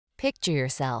Picture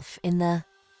yourself in the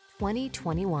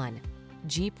 2021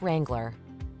 Jeep Wrangler.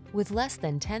 With less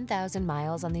than 10,000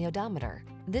 miles on the odometer,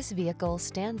 this vehicle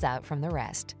stands out from the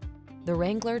rest. The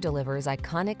Wrangler delivers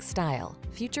iconic style,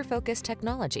 future-focused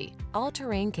technology,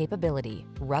 all-terrain capability,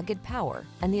 rugged power,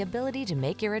 and the ability to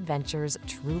make your adventures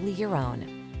truly your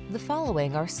own. The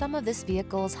following are some of this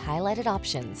vehicle's highlighted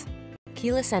options: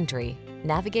 keyless entry,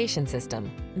 navigation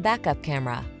system, backup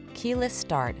camera, keyless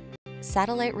start,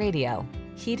 satellite radio,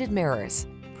 heated mirrors,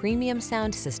 premium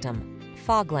sound system,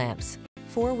 fog lamps,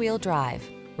 four-wheel drive,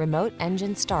 remote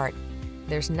engine start.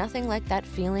 There's nothing like that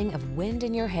feeling of wind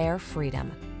in your hair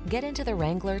freedom. Get into the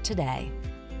Wrangler today.